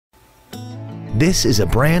This is a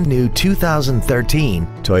brand new 2013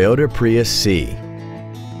 Toyota Prius C.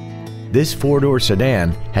 This four-door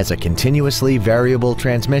sedan has a continuously variable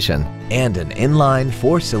transmission and an inline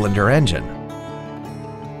four-cylinder engine.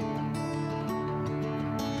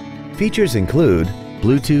 Features include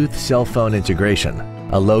Bluetooth cell phone integration,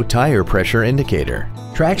 a low tire pressure indicator,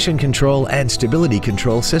 traction control and stability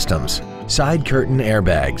control systems, side curtain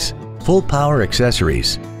airbags, full power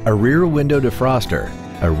accessories, a rear window defroster,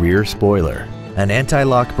 a rear spoiler, an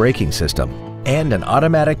anti-lock braking system, and an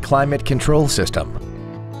automatic climate control system.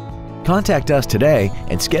 Contact us today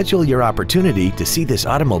and schedule your opportunity to see this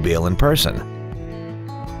automobile in person.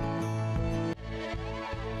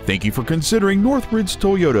 Thank you for considering Northridge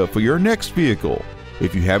Toyota for your next vehicle.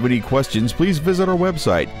 If you have any questions, please visit our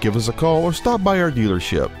website, give us a call, or stop by our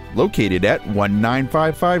dealership located at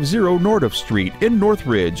 19550 Nordoff Street in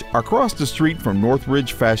Northridge, across the street from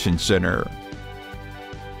Northridge Fashion Center.